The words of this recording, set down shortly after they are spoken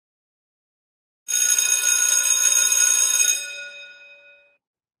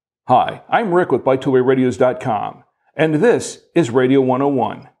Hi, I'm Rick with ByTwoWayRadios.com, and this is Radio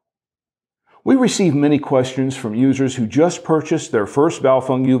 101. We receive many questions from users who just purchased their first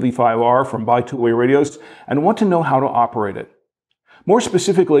Baofeng UV-5R from By2Way Radios and want to know how to operate it. More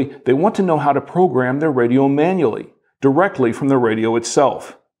specifically, they want to know how to program their radio manually, directly from the radio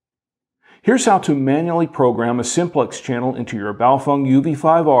itself. Here's how to manually program a simplex channel into your Baofeng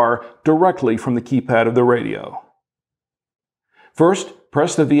UV-5R directly from the keypad of the radio. First,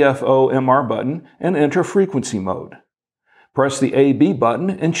 press the VFO-MR button and enter frequency mode. Press the A-B button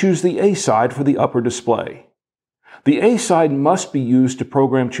and choose the A side for the upper display. The A side must be used to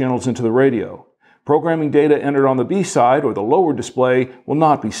program channels into the radio. Programming data entered on the B side or the lower display will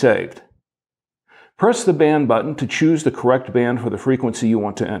not be saved. Press the band button to choose the correct band for the frequency you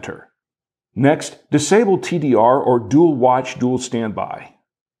want to enter. Next, disable TDR or dual watch dual standby.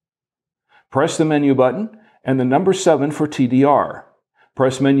 Press the menu button and the number 7 for TDR.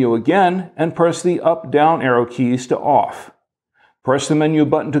 Press menu again and press the up-down arrow keys to off. Press the menu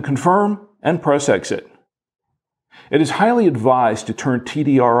button to confirm and press exit. It is highly advised to turn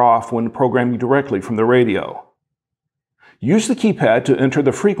TDR off when programming directly from the radio. Use the keypad to enter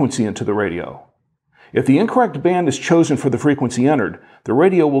the frequency into the radio. If the incorrect band is chosen for the frequency entered, the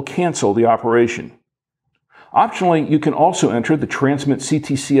radio will cancel the operation. Optionally, you can also enter the transmit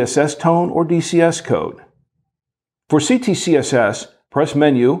CTCSS tone or DCS code. For CTCSS, press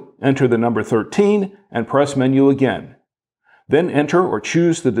menu, enter the number 13, and press menu again. Then enter or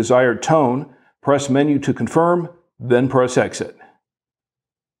choose the desired tone, press menu to confirm, then press exit.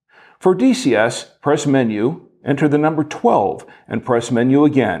 For DCS, press menu, enter the number 12, and press menu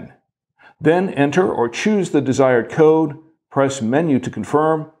again. Then enter or choose the desired code, press menu to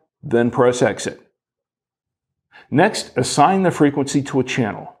confirm, then press exit. Next, assign the frequency to a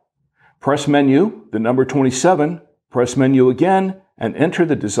channel. Press menu, the number 27, press menu again, and enter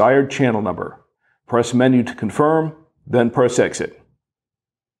the desired channel number. Press menu to confirm, then press exit.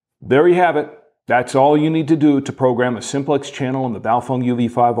 There you have it. That's all you need to do to program a simplex channel in the Baofeng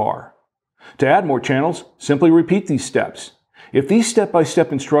UV-5R. To add more channels, simply repeat these steps. If these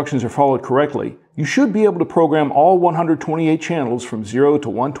step-by-step instructions are followed correctly, you should be able to program all 128 channels from 0 to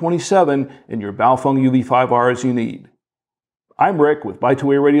 127 in your Baofeng UV-5R as you need. I'm Rick with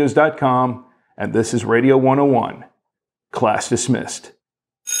By2WayRadios.com, and this is Radio 101. Class dismissed.